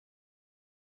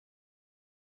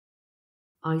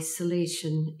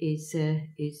isolation is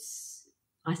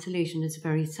isolation is a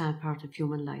very sad part of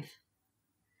human life,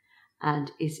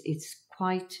 and it's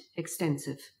quite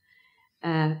extensive,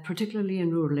 particularly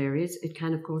in rural areas. It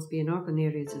can, of course, be in urban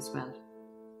areas as well.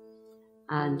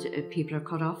 And people are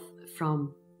cut off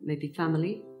from maybe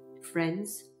family,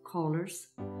 friends, callers.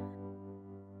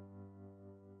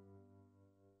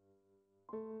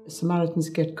 Samaritans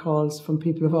get calls from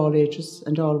people of all ages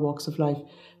and all walks of life,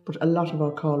 but a lot of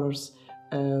our callers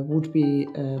would be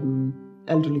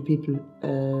elderly people,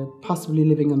 possibly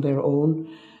living on their own,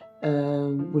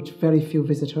 with very few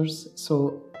visitors.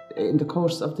 So in the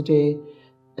course of the day,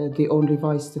 the only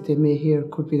voice that they may hear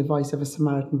could be the voice of a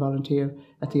Samaritan volunteer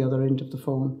at the other end of the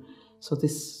phone. So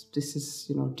this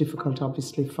is, difficult,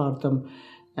 obviously, for them.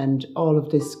 And all of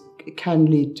this can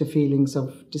lead to feelings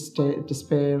of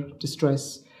despair,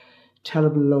 distress,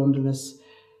 terrible loneliness,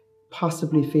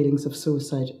 possibly feelings of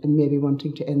suicide, and maybe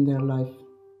wanting to end their life.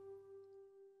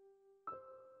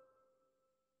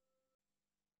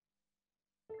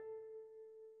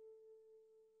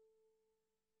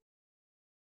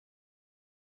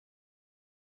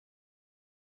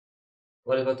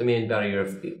 What about the main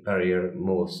barrier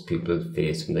most people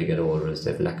face when they get older is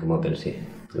the lack of mobility.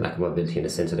 Lack of mobility in the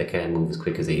sense that they can't move as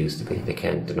quick as they used to be.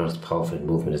 They're not as powerful in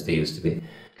movement as they used to be.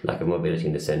 Lack of mobility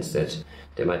in the sense that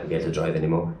they mightn't be able to drive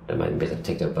anymore. They mightn't be able to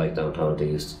take their bike downtown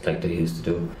like they used to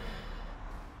do.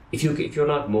 If you're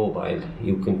not mobile,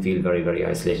 you can feel very, very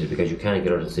isolated because you can't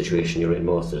get out of the situation you're in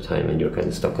most of the time, and you're kind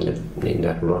of stuck in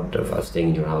that rut of staying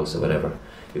in your house or whatever.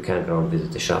 You can't go out and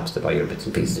visit the shops to buy your bits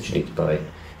and pieces that you need to buy.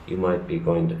 You might be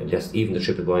just even the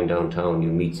trip of going downtown, you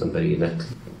meet somebody, and that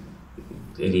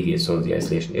alleviates some of the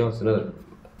isolation. Also,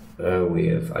 another way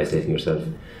of isolating yourself,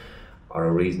 or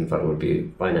a reason for it, would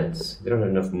be finance. They don't have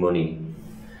enough money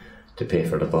to pay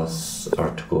for the bus,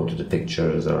 or to go to the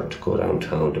pictures, or to go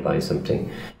downtown to buy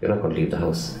something. You're not going to leave the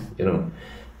house,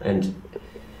 And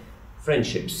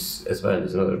friendships as well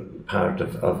is another part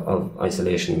of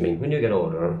isolation. I mean, when you get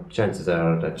older, chances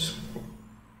are that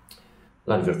a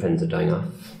lot of your friends are dying off,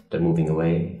 they're moving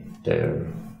away, they're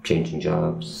changing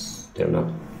jobs, they're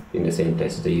not in the same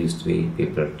place as they used to be.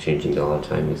 People are changing all the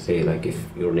time. You say, like, if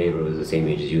your neighbour was the same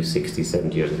age as you, 60,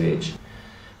 70 years of age,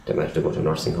 they might have to go to a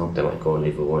nursing home, they might go and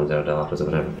live with one of their daughters or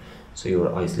whatever. So you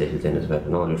were isolated then as well,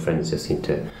 and all your friends just seem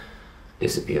to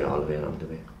disappear all the way along the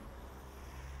way.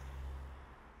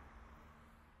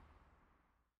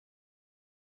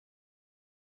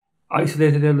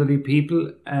 Isolated elderly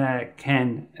people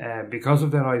can, because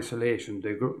of their isolation,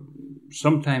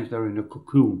 sometimes they're in a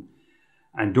cocoon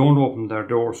and don't open their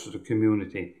doors to the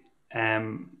community.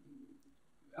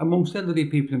 Amongst elderly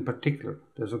people in particular,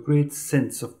 there's a great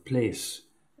sense of place,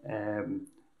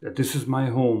 that this is my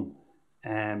home.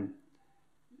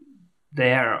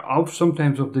 They are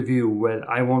sometimes of the view, well,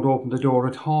 I won't open the door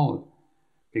at all,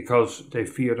 because they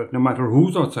fear that no matter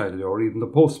who's outside the door, even the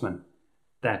postman,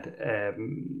 that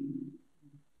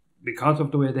because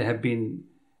of the way they have been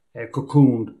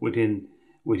cocooned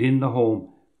within the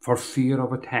home, for fear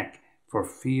of attack, for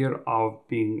fear of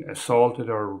being assaulted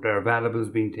or their valuables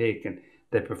being taken,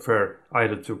 they prefer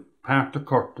either to part the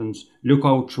curtains, look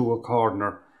out through a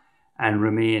corner, and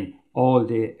remain all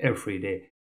day, every day.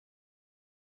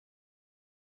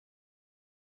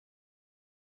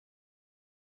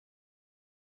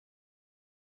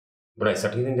 But I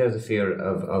certainly think there's a fear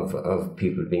of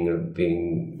people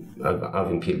empowering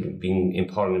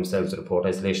themselves to report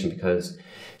isolation, because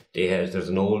there's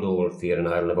an old fear in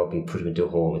Ireland about being put into a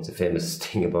home. It's a famous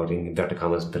thing about, in inverted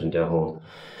commas, put into a home.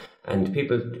 And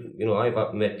people,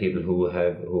 I've met people who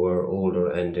are older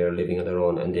and they're living on their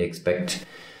own, and they expect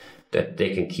that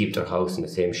they can keep their house in the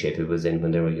same shape it was in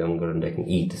when they were younger, and they can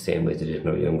eat the same way they did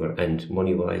when they were younger, and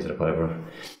money-wise or whatever,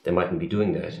 they mightn't be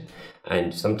doing that.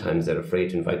 And sometimes they're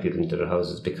afraid to invite people into their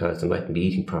houses because they mightn't be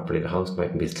eating properly, the house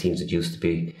mightn't be as clean as it used to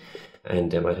be,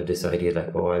 and they might have this idea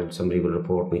that, somebody will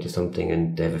report me to something,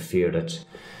 and they have a fear that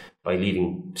by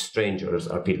leaving strangers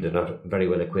or people that are not very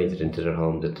well acquainted into their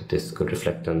home, that this could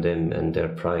reflect on them and their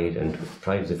pride. And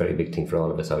pride is a very big thing for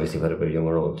all of us, obviously, whether we're young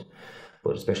or old.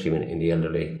 But especially when in the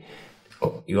elderly,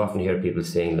 you often hear people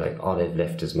saying, like, all I've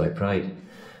left is my pride.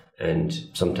 And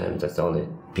sometimes that's all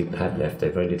people have left. They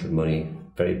have very little money,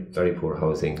 very, very poor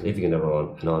housing, living on their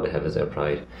own, and all they have is their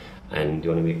pride. And the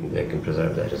only way they can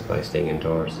preserve that is by staying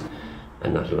indoors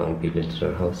and not allowing people into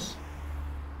their house.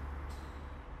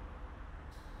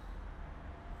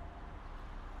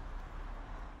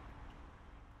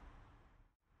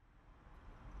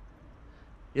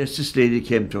 Yes, this lady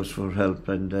came to us for help,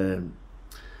 and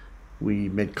we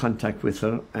made contact with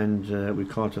her, and we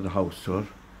called to the house to her.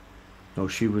 Now,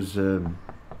 she was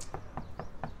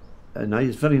a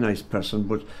nice, very nice person,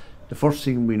 but the first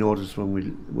thing we noticed when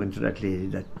we went to that lady,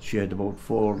 that she had about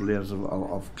 4 layers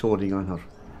of clothing on her.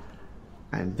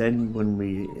 And then when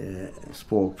we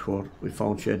spoke to her, we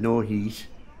found she had no heat.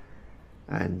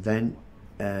 And then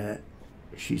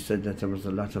she said that there was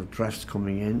a lot of drafts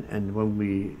coming in, and when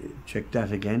we checked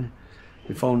that again,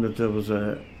 we found that there was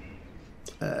a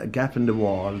gap in the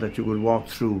wall that you could walk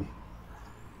through,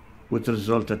 with the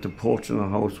result that the porch in her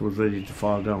house was ready to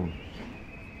fall down.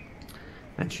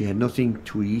 And she had nothing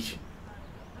to eat.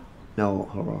 Now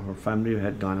her family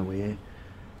had gone away.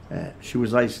 She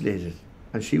was isolated,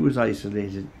 and she was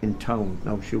isolated in town.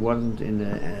 Now she wasn't in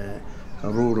a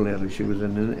rural area, she was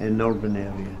in an urban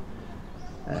area.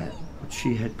 But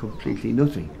she had completely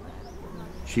nothing.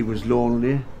 She was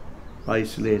lonely,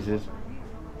 isolated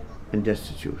and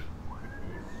destitute.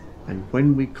 And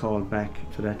when we called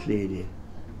back to that lady,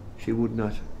 she would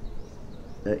not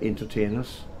entertain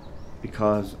us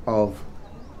because of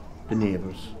the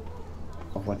neighbours,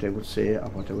 of what they would say or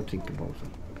what they would think about her.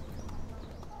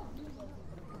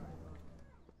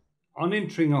 On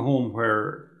entering a home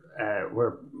where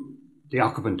the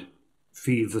occupant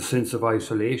feels a sense of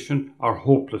isolation or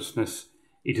hopelessness,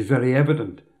 it is very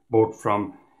evident. Both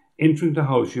from entering the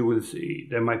house, you will see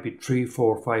there might be 3,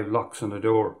 4, 5 locks on the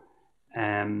door.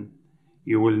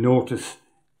 You will notice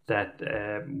that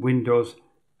windows,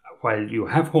 while you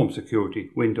have home security,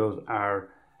 windows are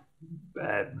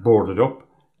boarded up.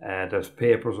 There's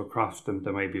papers across them.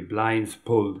 There might be blinds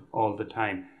pulled all the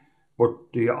time.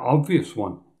 But the obvious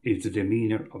one is the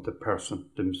demeanour of the person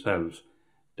themselves.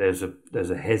 There's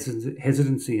a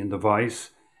hesitancy in the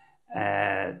voice.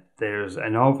 There's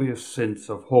an obvious sense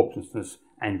of hopelessness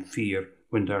and fear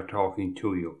when they're talking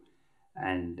to you.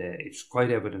 And it's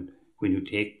quite evident when you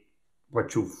take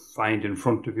what you find in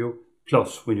front of you,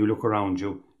 plus when you look around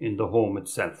you in the home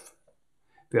itself.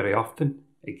 Very often,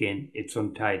 again, it's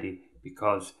untidy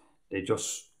because they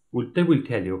will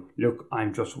tell you, look,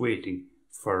 I'm just waiting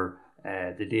for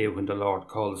the day when the Lord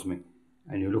calls me.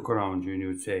 And you look around you and you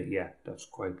would say, yeah, that's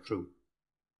quite true.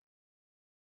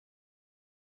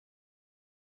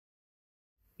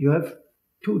 You have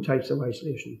 2 types of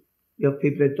isolation. You have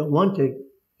people that don't want to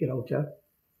get out there,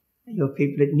 and you have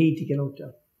people that need to get out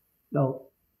there. Now,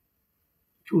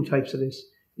 2 types of this.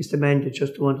 It's the man that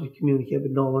just don't want to communicate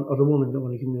with no one, or the woman that don't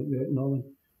want to communicate with no one.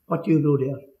 What do you do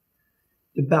there?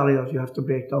 The barriers you have to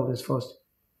break down is first,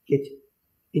 get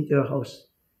into their house,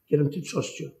 get them to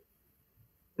trust you.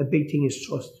 A big thing is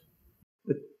trust.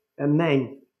 But a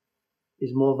man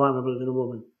is more vulnerable than a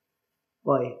woman.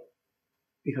 Why?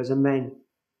 Because a man,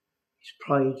 his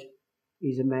pride,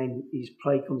 he's a man, his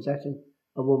pride comes at him.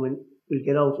 A woman will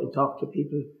get out and talk to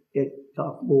people, they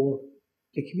talk more,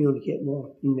 they communicate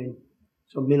more than men.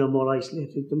 So men are more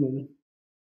isolated than women.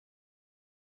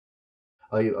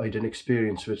 I had an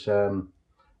experience with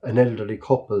an elderly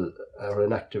couple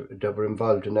that were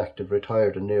involved in active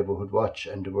retired and neighbourhood watch,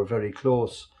 and they were very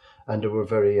close and they were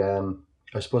very,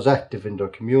 I suppose, active in their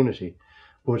community.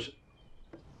 But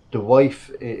the wife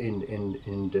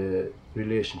in the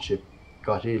relationship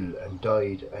got ill and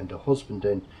died, and the husband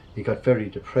then, he got very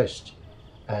depressed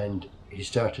and he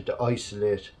started to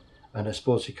isolate, and I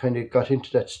suppose he kind of got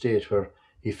into that state where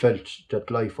he felt that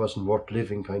life wasn't worth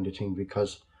living, kind of thing,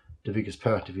 because the biggest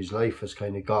part of his life was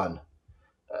kind of gone.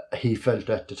 He felt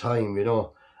at the time, you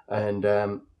know, and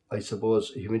I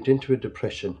suppose he went into a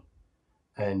depression,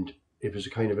 and it was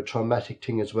a kind of a traumatic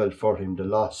thing as well for him, the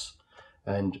loss.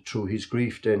 And through his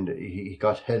grief then he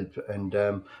got help, and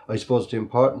I suppose the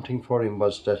important thing for him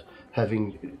was that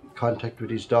having contact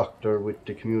with his doctor, with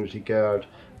the community guard,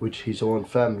 with his own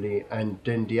family, and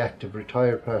then the active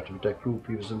retired part of that group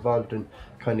he was involved in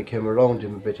kind of came around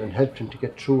him a bit and helped him to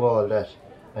get through all that,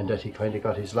 and that he kind of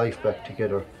got his life back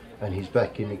together, and he's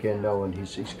back in again now, and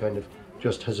he's kind of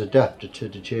just has adapted to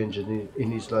the change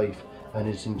in his life and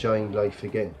is enjoying life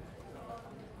again.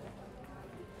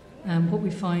 What we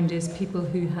find is people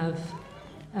who have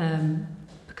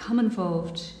become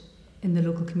involved in the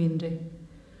local community,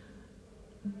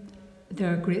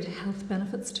 there are great health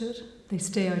benefits to it. They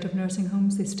stay out of nursing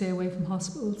homes, they stay away from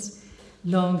hospitals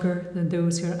longer than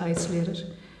those who are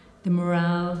isolated. The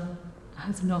morale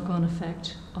has a knock-on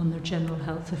effect on their general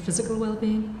health, their physical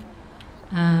well-being,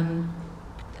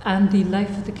 and the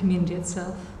life of the community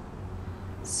itself.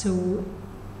 So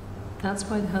that's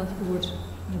why the Health Board,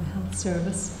 or the Health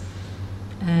Service,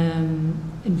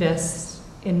 invests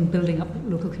in building up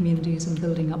local communities and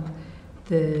building up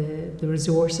the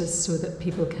resources so that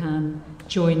people can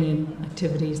join in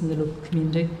activities in the local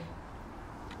community.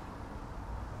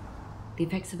 The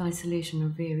effects of isolation are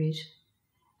varied.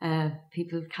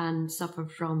 People can suffer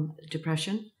from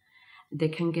depression, they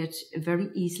can get very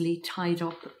easily tied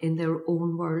up in their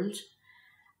own world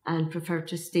and prefer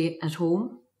to stay at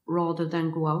home rather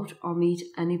than go out or meet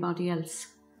anybody else.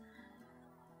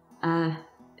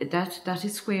 That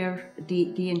is where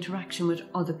the interaction with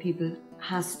other people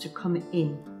has to come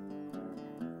in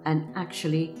and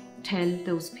actually tell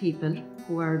those people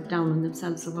who are down on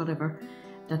themselves or whatever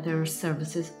that there are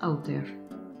services out there,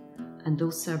 and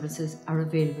those services are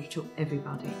available to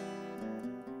everybody.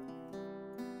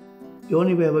 The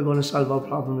only way we're going to solve our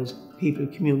problem is people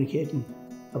communicating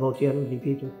about the elderly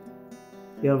people.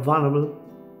 They are vulnerable.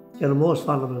 They're the most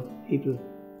vulnerable people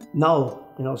now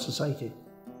in our society.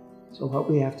 So what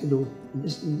we have to do, and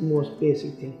this is the most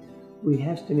basic thing, we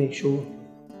have to make sure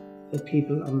that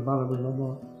people aren't vulnerable no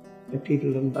more, that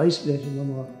people aren't isolated no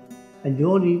more. And the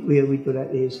only way we do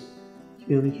that is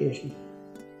communication.